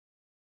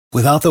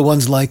Without the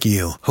ones like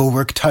you, who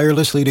work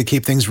tirelessly to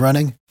keep things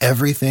running,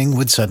 everything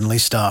would suddenly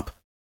stop.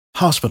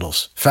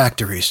 Hospitals,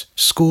 factories,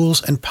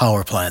 schools, and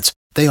power plants,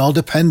 they all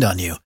depend on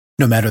you.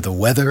 No matter the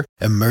weather,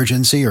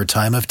 emergency, or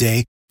time of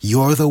day,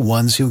 you're the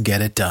ones who get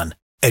it done.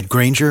 At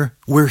Grainger,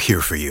 we're here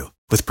for you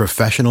with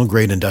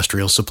professional-grade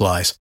industrial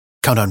supplies.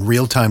 Count on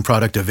real-time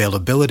product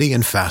availability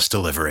and fast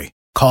delivery.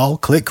 Call,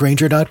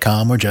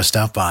 clickgrainger.com, or just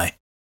stop by.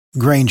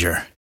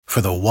 Grainger, for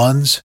the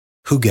ones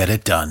who get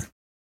it done.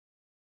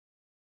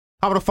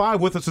 Hot at 5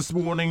 with us this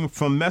morning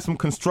from Messam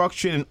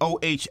Construction and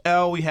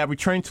OHL. We have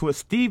returned to us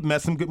Steve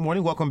Messam. Good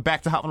morning. Welcome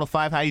back to Hot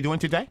 105. How are you doing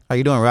today? How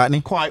you doing,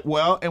 Rodney? Quite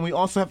well. And we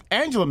also have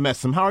Angela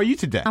Messam. How are you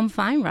today? I'm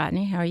fine,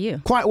 Rodney. How are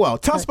you? Quite well.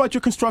 Tell us about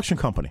your construction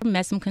company.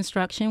 Messam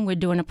Construction. We're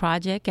doing a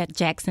project at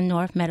Jackson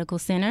North Medical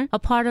Center, a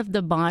part of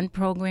the bond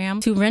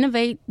program to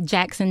renovate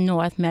Jackson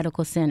North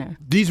Medical Center.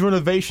 These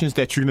renovations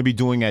that you're going to be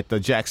doing at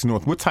the Jackson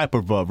North, what type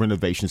of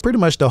renovations? Pretty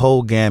much the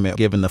whole gamut,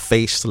 giving the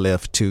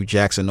facelift to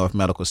Jackson North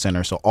Medical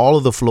Center. So all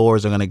of the floors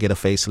are going to get a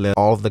facelift.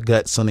 All of the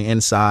guts on the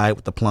inside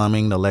with the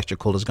plumbing, the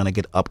electrical is going to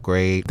get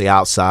upgrade. The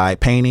outside,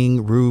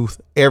 painting, roof,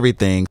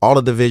 everything. All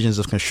the divisions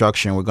of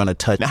construction we're going to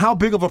touch. Now, how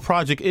big of a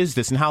project is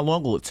this and how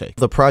long will it take?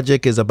 The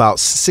project is about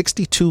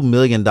 $62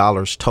 million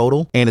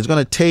total, and it's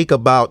going to take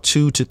about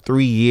 2 to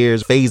 3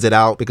 years. Phase it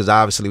out because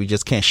obviously we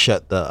just can't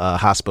shut the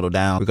hospital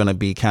down. We're going to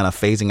be kind of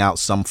phasing out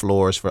some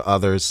floors for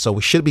others. So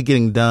we should be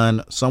getting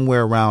done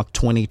somewhere around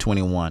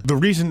 2021. The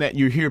reason that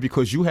you're here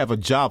because you have a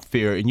job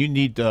fair and you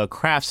need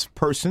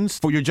craftspersons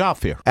for your job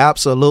fair.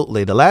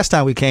 Absolutely. The last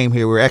time we came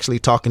here, we were actually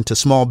talking to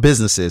small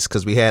businesses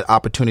because we had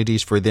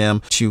opportunities for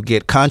them to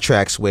get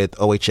contracts with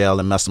OHL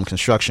and Messam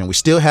Construction. We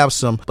still have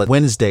some, but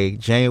Wednesday,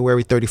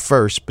 January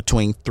 31st,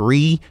 between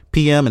 3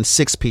 p.m. and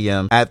 6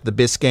 p.m. at the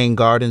Biscayne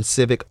Garden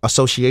Civic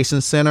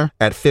Association Center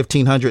at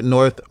 1500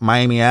 North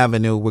Miami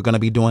Avenue, we're going to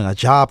be doing a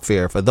job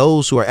fair for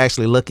those who are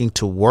actually looking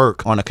to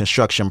work on a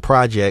construction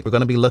project. We're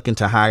going to be looking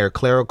to hire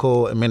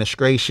clerical,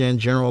 administration,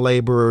 general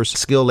laborers,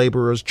 skilled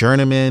laborers,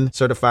 journeymen,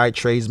 certified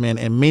tradesmen,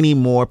 and many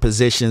more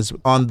positions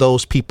on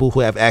those people who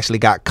have actually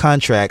got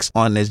contracts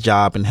on this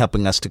job and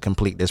helping us to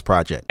complete this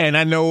project. And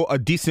I know a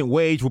decent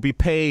wage will be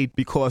paid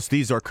because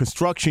these are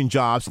construction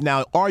jobs.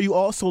 Now, are you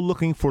also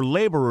looking for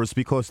laborers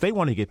because they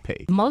want to get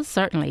paid? Most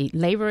certainly.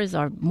 Laborers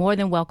are more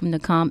than welcome to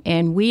come,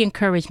 and we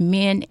encourage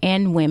men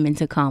and women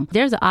to come.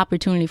 There's an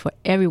opportunity for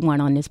everyone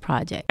on this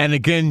project. And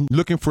again,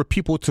 looking for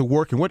people to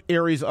work in what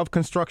areas of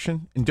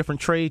construction in different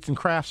trades and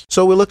crafts?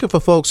 So we're looking for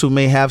folks who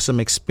may have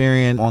some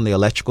experience on the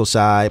electrical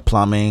side,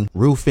 plumbing,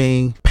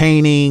 roofing,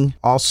 painting,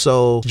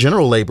 also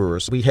general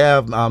laborers. We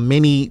have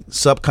many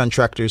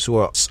subcontractors who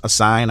are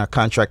assigned or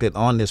contracted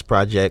on this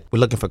project. We're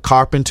looking for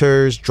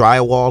carpenters,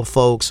 drywall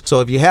folks. So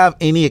if you have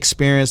any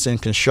experience in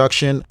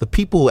construction, the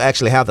people who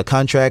actually have the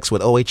contracts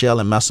with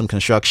OHL and Messam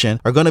Construction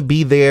are going to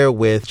be there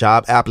with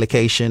job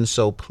applications.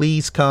 So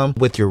please come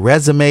with your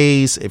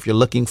resumes if you're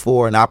looking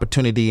for an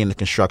opportunity in the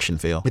construction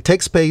field. It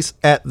takes place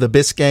at the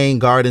Biscayne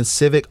Garden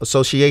Civic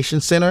Association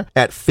Center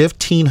at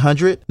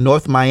 1500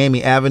 North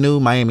Miami Avenue,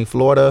 Miami,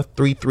 Florida,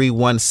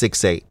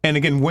 33168. And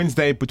again,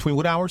 Wednesday between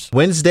what hours?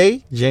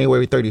 Wednesday,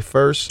 January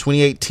 31st,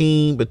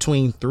 2018,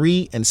 between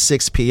 3 and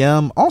 6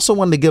 p.m. Also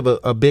wanted to give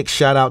a big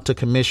shout out to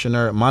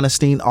Commissioner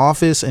Monestine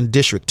office in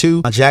District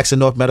 2. Jackson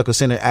North Medical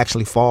Center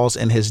actually falls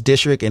in his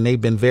district, and they've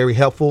been very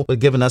helpful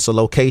with giving us a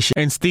location.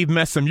 And Steve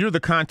Messam, you're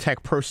the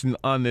contact person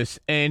on this.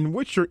 And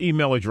what's your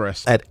email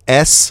address? At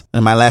S,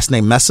 and my last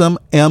name Messam,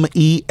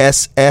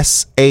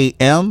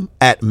 MESSAM,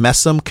 at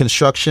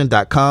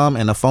messamconstruction.com.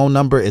 And the phone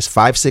number is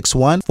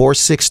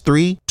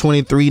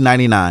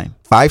 561-463-2399.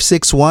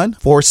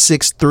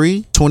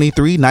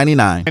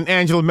 561-463-2399. And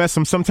Angela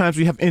Messam, sometimes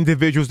we have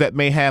individuals that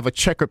may have a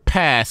checkered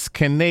past.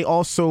 Can they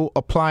also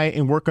apply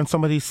and work on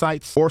some of these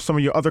sites or some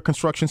of your other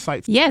construction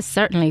sites? Yes,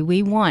 certainly.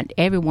 We want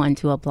everyone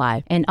to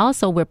apply. And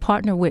also, we're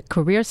partnered with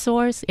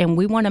CareerSource, and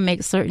we want to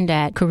make certain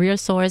that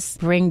CareerSource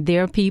bring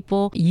their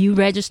people. You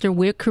register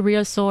with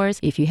CareerSource.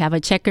 If you have a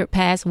checkered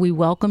past, we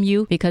welcome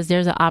you because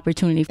there's an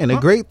opportunity. And the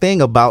great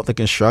thing about the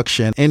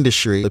construction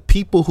industry, the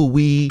people who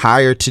we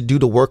hire to do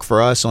the work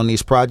for us on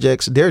these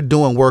projects, they're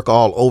doing work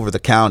all over the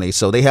county.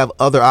 So they have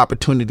other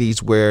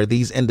opportunities where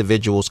these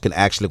individuals can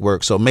actually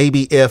work. So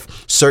maybe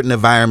if certain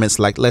environments,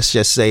 like let's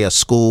just say a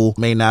school,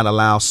 may not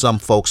allow some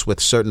folks with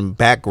certain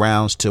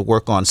backgrounds to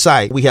work on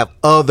site, we have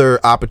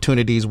other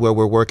opportunities where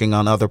we're working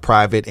on other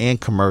private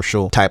and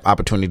commercial type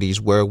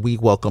opportunities where we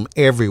welcome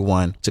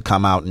everyone to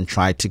come out and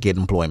try to get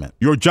employment.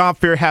 Your job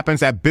fair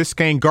happens at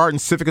Biscayne Garden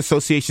Civic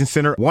Association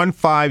Center,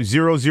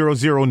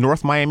 15000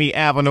 North Miami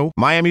Avenue,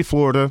 Miami,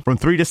 Florida, from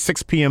 3 to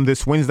 6 p.m.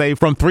 this Wednesday,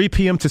 from 3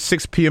 p.m. to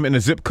 6 p.m. and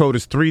the zip code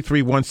is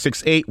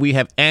 33168. We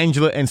have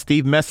Angela and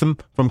Steve Messam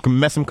from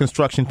Messam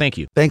Construction. Thank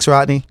you. Thanks,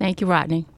 Rodney. Thank you, Rodney.